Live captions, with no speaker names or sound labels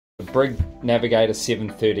The Brig Navigator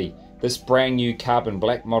 730. This brand new carbon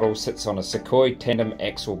black model sits on a Sequoia tandem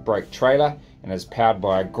axle brake trailer and is powered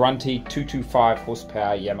by a grunty 225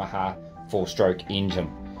 horsepower Yamaha 4-stroke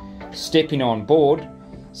engine. Stepping on board,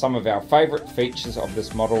 some of our favourite features of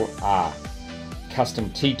this model are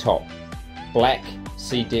custom T-top, black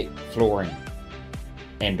C-deck flooring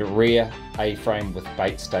and a rear A-frame with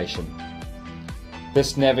bait station.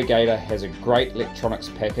 This Navigator has a great electronics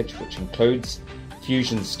package which includes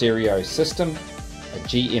Fusion stereo system, a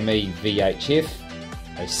GME VHF,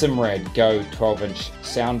 a Simrad Go 12-inch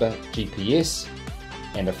sounder GPS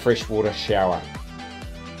and a freshwater shower.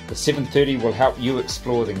 The 730 will help you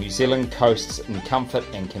explore the New Zealand coasts in comfort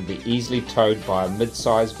and can be easily towed by a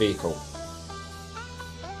mid-size vehicle.